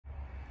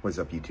What's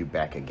up, YouTube?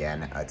 Back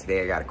again.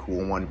 Today I got a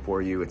cool one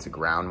for you. It's a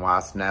ground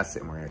wasp nest,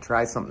 and we're gonna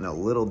try something a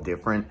little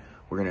different.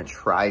 We're gonna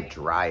try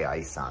dry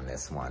ice on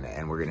this one,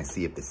 and we're gonna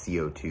see if the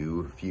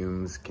CO2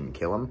 fumes can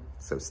kill them.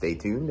 So stay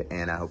tuned,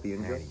 and I hope you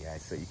enjoy. Alrighty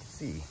guys, so you can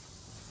see,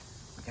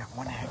 we got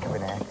one heck of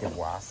an active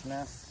wasp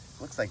nest.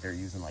 Looks like they're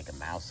using like a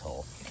mouse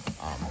hole.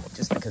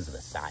 Just because of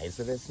the size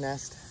of this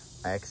nest,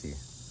 I actually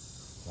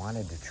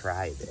wanted to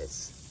try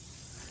this.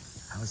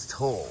 I was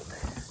told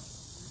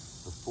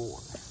before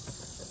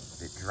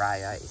that dry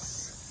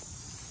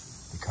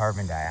ice, the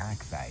carbon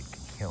dioxide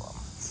could kill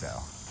them. So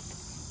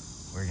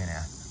we're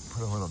gonna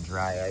put a little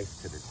dry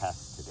ice to the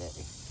test today.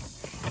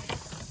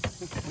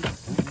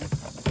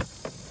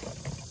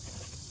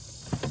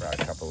 Brought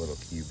a couple little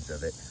cubes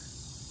of it.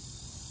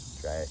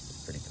 Dry ice is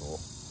pretty cool.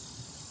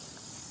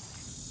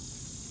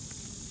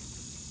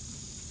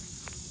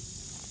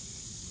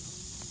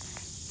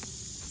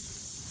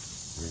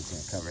 We're just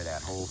gonna cover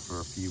that hole for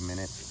a few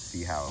minutes,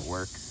 see how it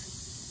works.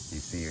 You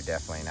see, you're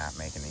definitely not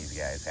making these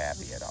guys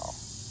happy at all.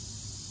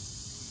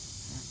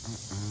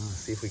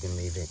 See if we can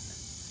maybe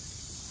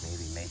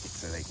make it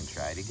so they can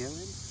try to go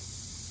in.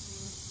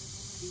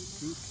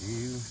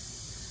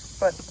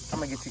 But I'm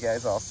gonna get you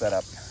guys all set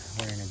up.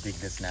 We're gonna dig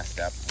this nest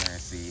up. We're gonna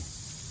see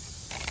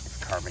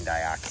if carbon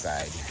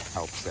dioxide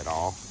helps at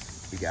all.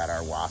 We got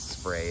our wasp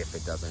spray if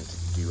it doesn't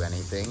do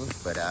anything,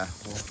 but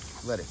we'll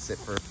let it sit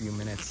for a few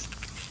minutes,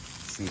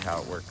 see how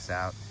it works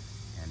out,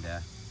 and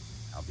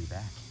I'll be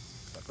back.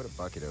 I put a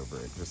bucket over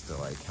it just to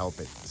like help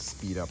it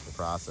speed up the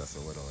process a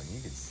little, and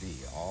you can see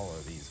all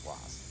of these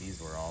wasps. These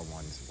were all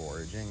ones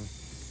foraging.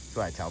 That's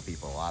why I tell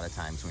people a lot of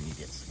times when you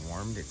get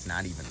swarmed, it's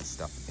not even the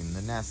stuff in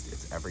the nest,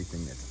 it's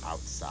everything that's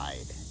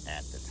outside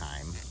at the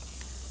time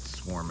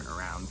swarming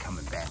around,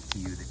 coming back to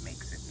you, that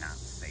makes it not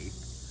safe.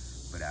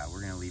 But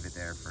we're gonna leave it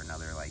there for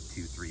another like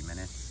 2-3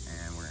 minutes,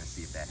 and we're gonna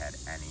see if that had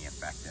any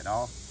effect at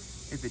all.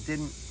 If it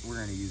didn't, we're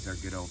gonna use our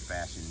good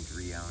old-fashioned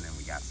Dreon, and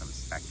we got some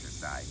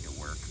Spectracide to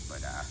work.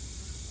 But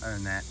other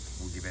than that,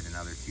 we'll give it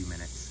another 2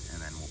 minutes, and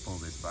then we'll pull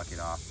this bucket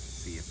off,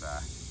 see if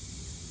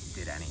it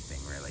did anything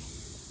really.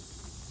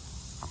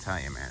 I'll tell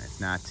you, man, it's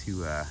not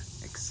too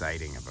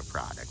exciting of a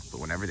product,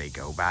 but whenever they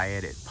go by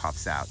it, it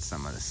puffs out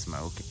some of the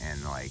smoke,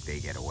 and like they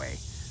get away.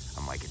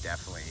 I'm like, it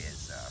definitely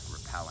is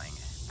repelling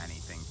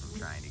anything from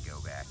trying to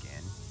go back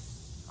in.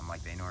 I'm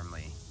like, they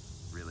normally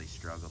really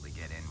struggle to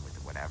get in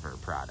with whatever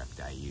product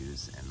I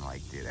use, and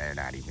like, dude, they're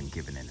not even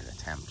giving it an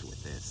attempt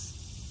with this,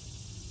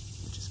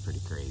 which is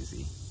pretty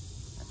crazy.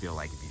 I feel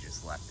like if you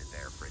just left it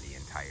there for the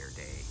entire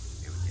day,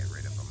 it would get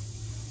rid of them.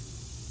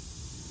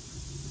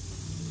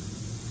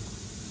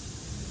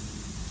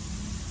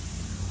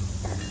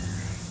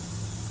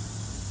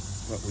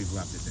 But we've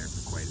left it there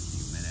for quite a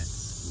few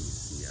minutes. We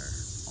see our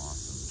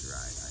awesome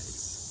dry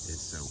ice.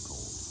 It's so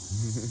cold.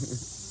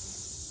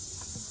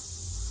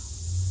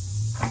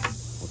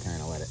 We'll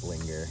kind of let it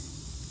linger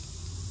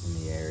in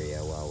the area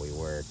while we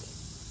work,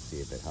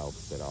 see if it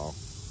helps at all.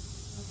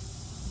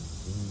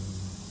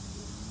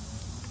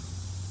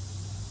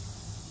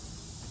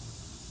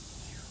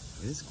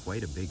 It is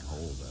quite a big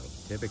hole though.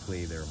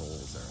 Typically their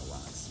holes are a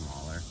lot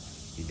smaller.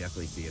 You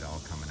definitely see it all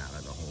coming out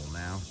of the hole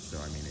now. So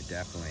I mean, it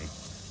definitely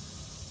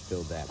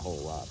filled that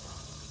hole up.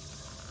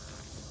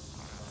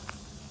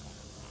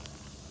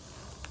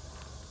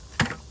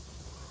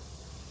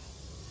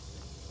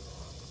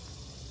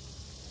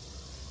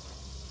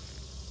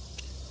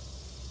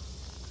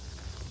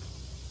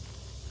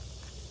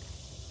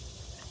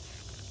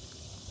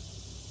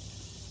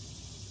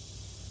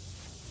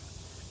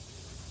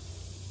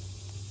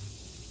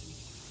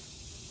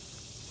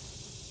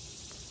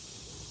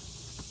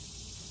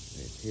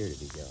 They appear to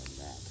be going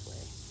that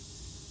way.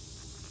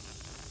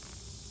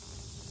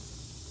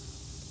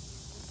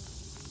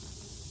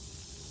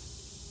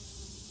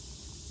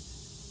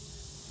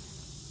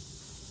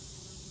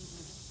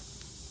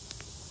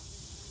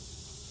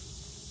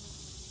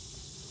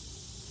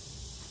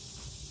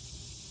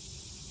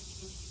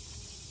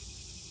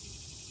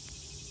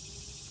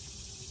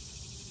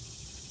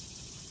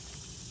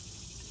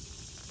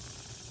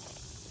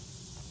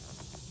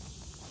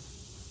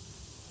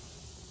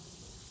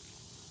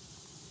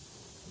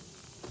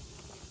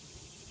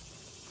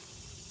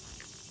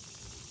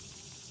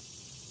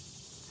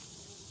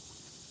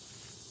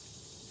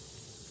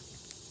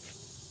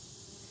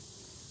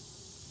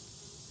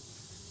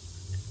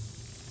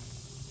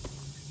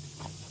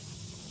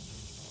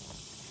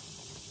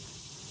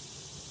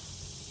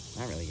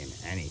 Not really getting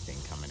anything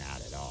coming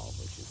out at all,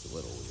 which is a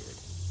little weird.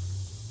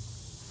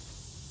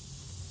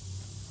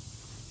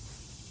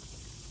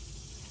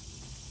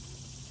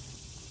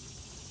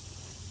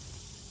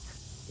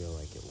 I feel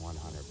like it 100%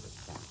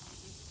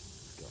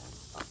 is going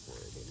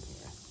upward in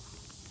here.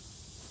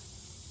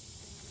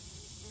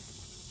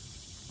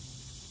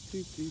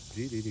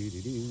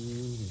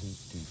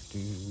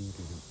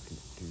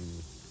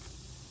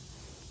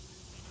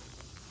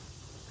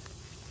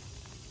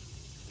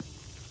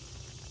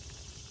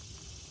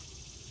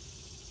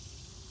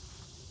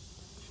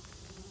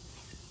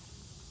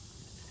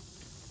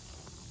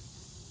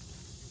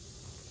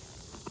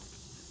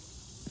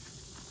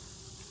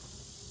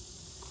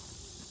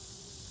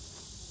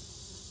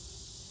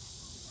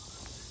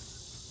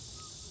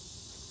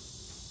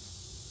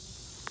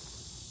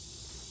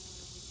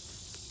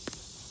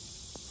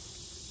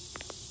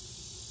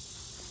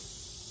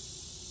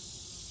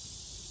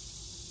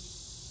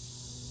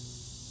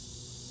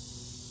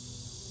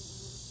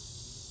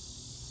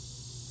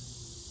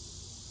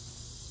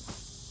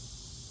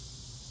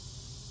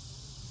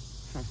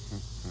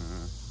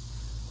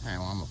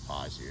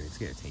 pause you. It's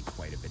gonna take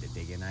quite a bit of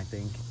digging, I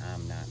think.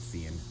 I'm not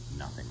seeing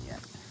nothing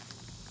yet.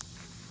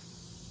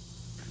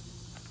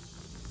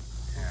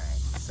 All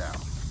right, so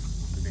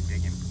we've been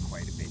digging for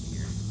quite a bit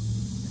here.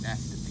 The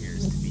nest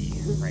appears to be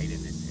right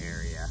in this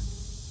area.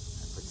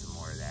 I put some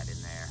more of that in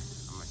there.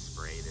 I'm gonna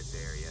spray this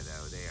area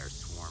though. They are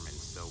swarming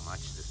so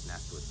much. This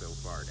nest was so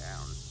far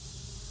down.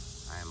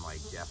 I am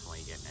like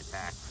definitely getting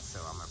attacked.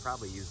 So I'm gonna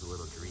probably use a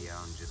little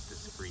Dreon just to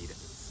speed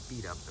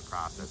up the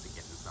process of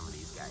getting some of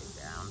these guys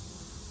down,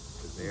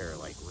 because they're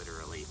like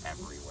literally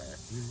everywhere.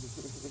 And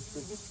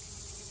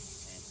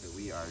so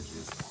we are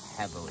just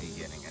heavily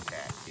getting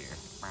attacked here.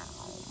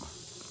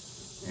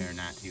 They're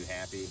not too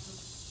happy.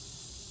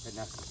 The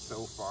nest is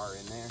so far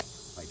in there.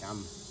 Like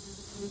I'm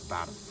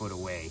about a foot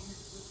away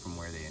from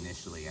where they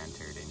initially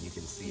entered, and you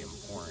can see them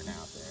pouring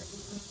out there.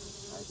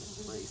 I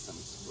just spray some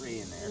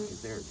spray in there because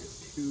there are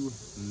just too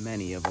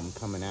many of them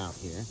coming out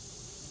here.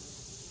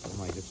 I'm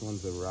like, this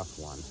one's a rough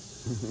one.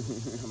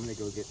 I'm gonna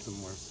go get some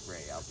more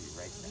spray. I'll be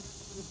right back.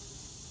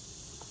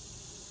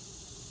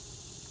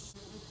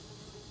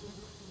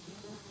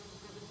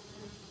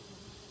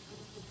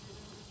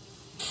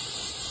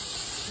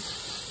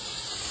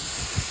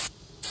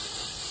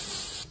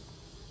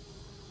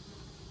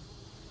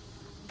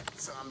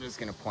 So I'm just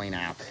gonna point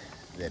out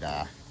that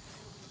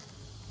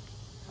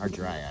our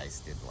dry ice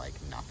did like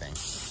nothing.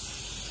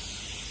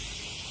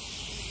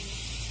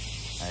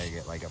 I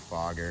get like a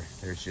fogger.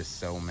 There's just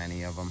so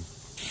many of them.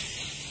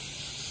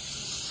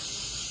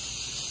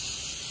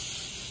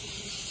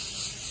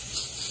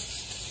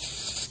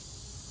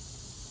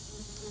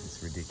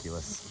 It's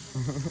ridiculous.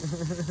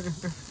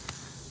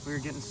 We're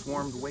getting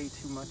swarmed way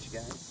too much,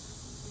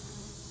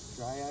 guys.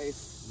 Dry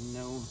ice,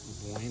 no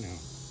bueno.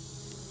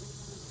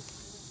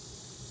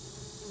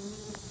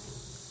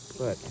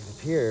 But it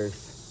appears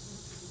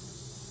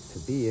to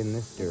be in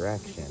this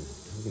direction.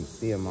 You can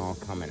see them all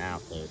coming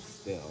out there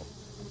still.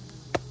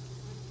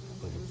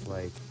 But it's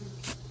like,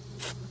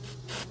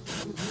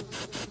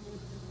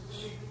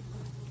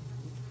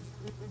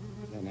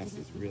 that nest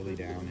is really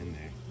down in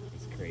there.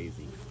 It's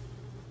crazy.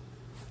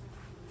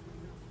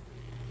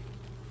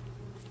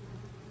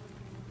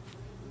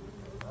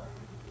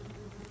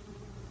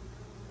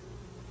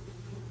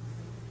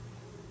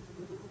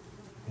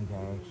 I think I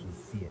actually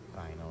see it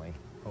finally.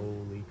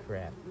 Holy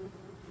crap.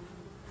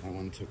 That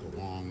one took a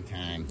long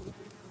time.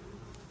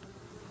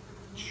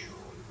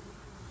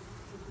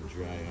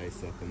 Dry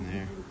ice up in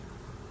there.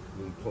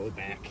 I'm gonna pull it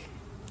back.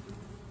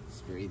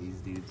 Spray these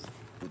dudes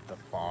with the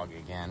fog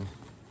again.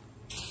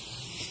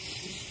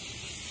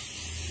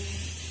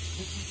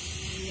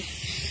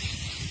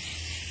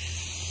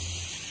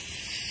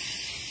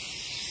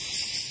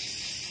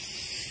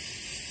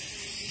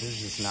 There's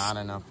just not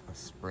enough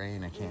spray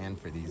in a can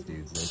for these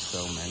dudes. There's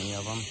so many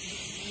of them.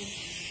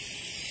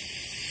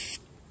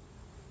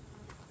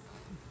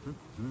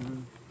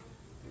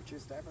 They're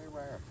just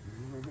everywhere.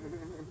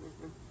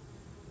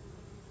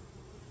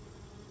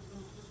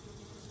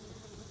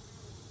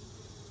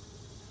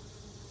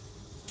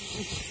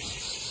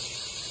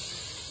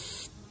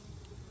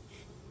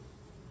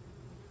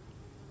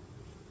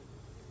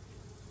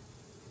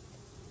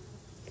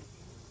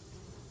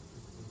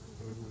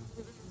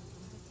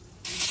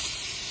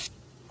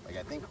 Like,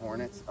 I think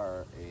hornets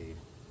are a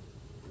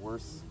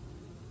worse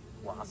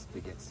wasp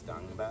to get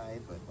stung by,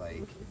 but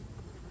like,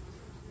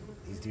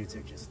 these dudes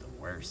are just the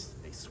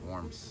worst. They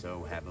swarm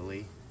so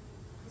heavily.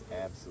 It's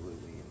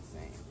absolutely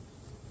insane.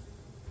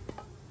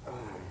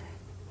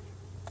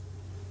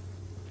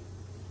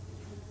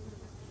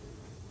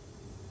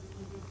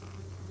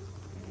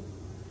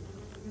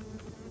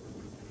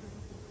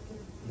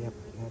 Yep,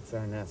 that's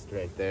our nest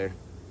right there.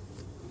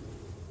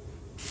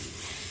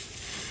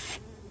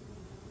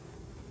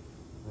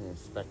 I'm gonna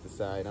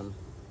insecticide them.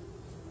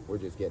 We're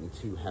just getting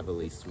too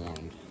heavily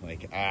swarmed.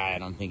 Like, I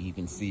don't think you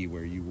can see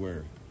where you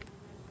were,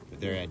 but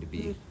there had to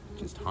be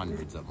just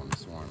hundreds of them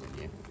swarming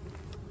you.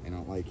 They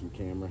don't like you,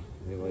 camera.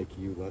 They like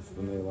you less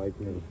than they like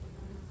me.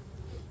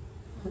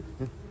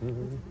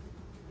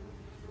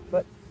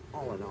 But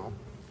all in all,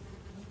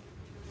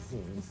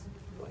 seems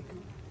like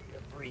we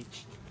have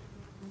reached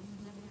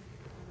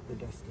the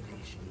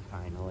destination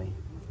finally.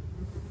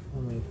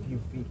 Only a few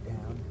feet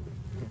down.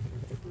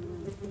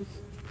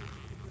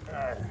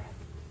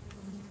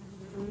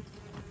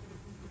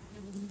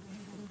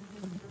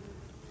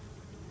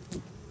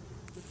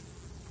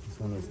 This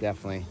one was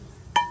definitely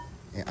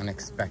an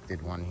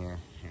unexpected one here.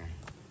 Here,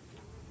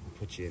 I'll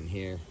put you in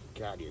here.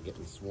 God, you're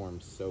getting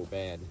swarmed so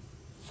bad.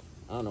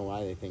 I don't know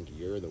why they think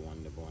you're the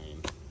one to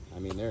blame. I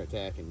mean, they're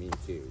attacking me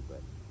too,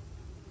 but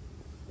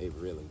they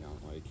really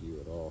don't like you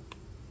at all.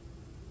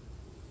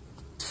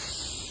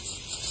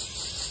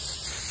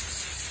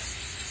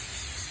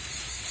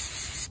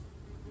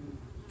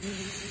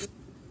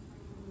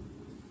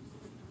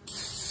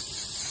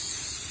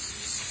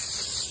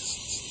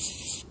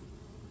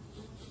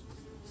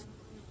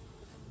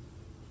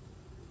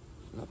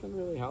 Nothing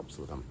really helps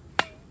with them.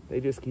 They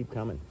just keep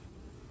coming.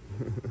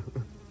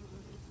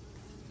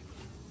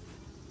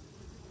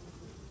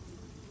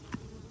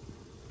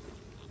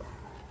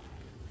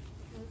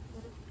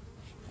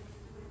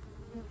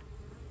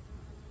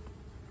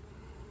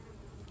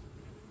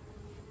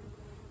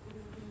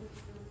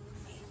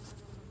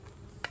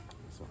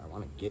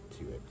 get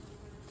to it.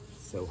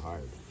 It's so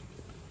hard.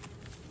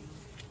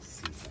 Let's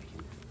see if I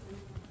can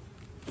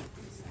get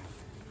this out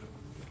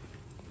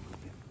a little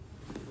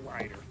bit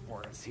wider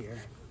for us here.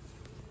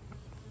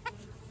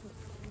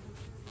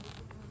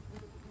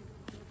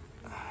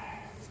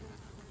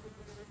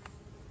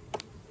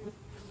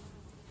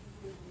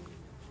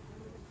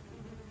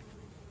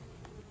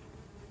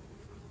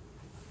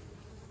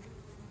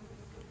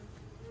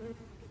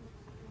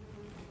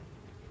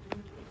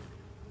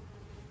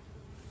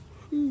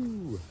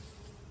 Whew.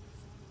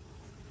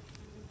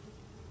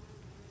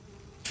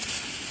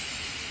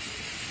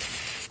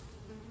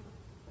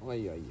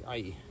 Oy, oy,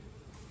 oy.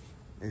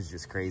 This is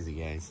just crazy,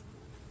 guys.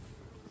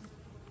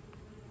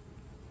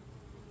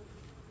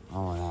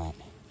 All of that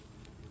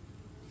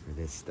for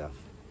this stuff.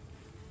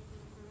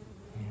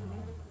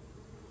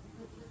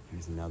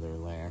 Here's another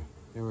layer.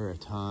 There were a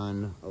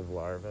ton of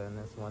larvae in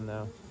this one,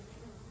 though.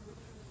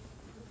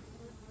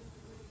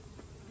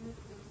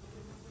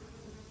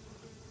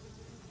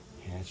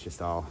 Yeah, it's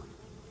just all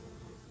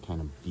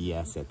kind of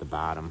BS at the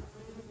bottom.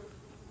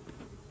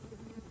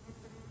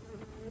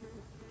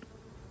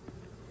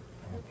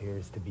 It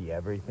appears to be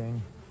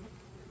everything.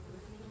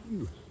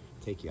 Ooh,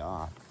 take you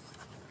off.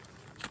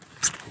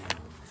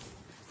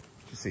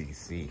 Just so you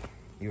see,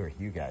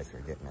 you guys were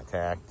getting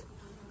attacked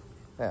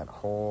that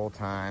whole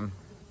time.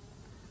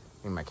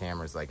 I think my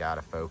camera's like out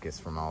of focus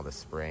from all the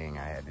spraying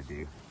I had to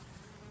do.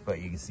 But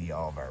you can see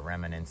all of our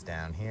remnants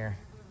down here.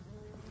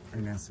 Our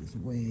nest is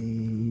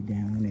way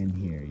down in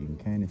here. You can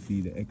kind of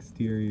see the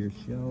exterior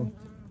shell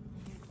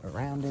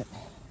around it.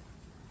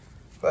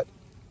 But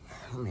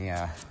let me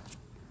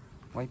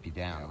wipe you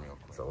down real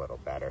quick. It's a little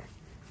better.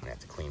 I'm gonna have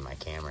to clean my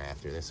camera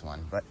after this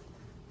one. But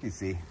you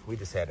see, we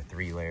just had a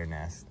 3-layer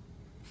nest.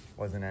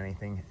 Wasn't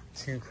anything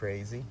too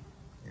crazy.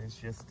 It was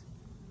just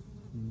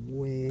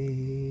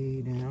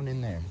way down in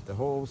there. The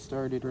hole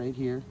started right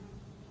here.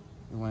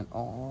 It went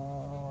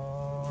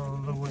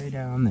all the way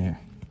down there.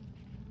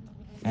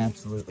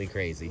 Absolutely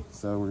crazy.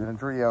 So we're gonna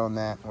re-own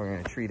that. We're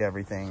gonna treat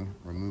everything,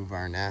 remove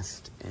our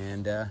nest,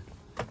 and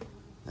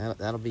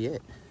that'll be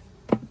it.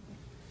 I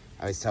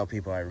always tell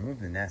people I remove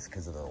the nest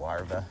because of the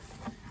larvae.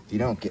 If you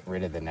don't get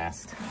rid of the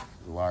nest,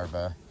 the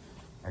larvae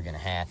are gonna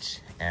hatch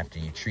after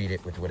you treat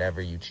it with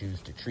whatever you choose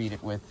to treat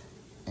it with,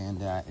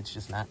 and it's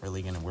just not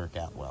really gonna work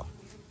out well.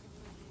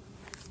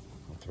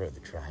 We'll throw the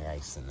dry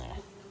ice in there.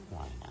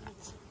 Why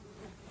not?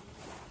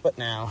 But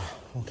now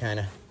we'll kind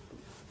of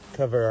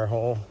cover our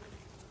hole.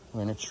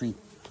 We're gonna treat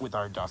with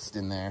our dust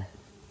in there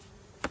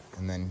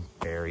and then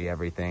bury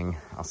everything.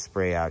 I'll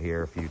spray out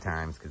here a few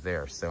times because there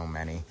are so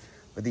many.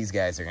 But these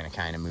guys are gonna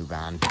kind of move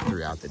on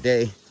throughout the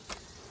day.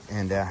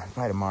 And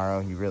by tomorrow,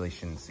 you really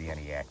shouldn't see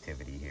any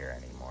activity here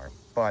anymore.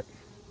 But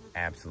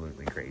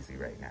absolutely crazy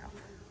right now.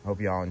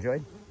 Hope you all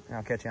enjoyed, and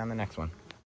I'll catch you on the next one.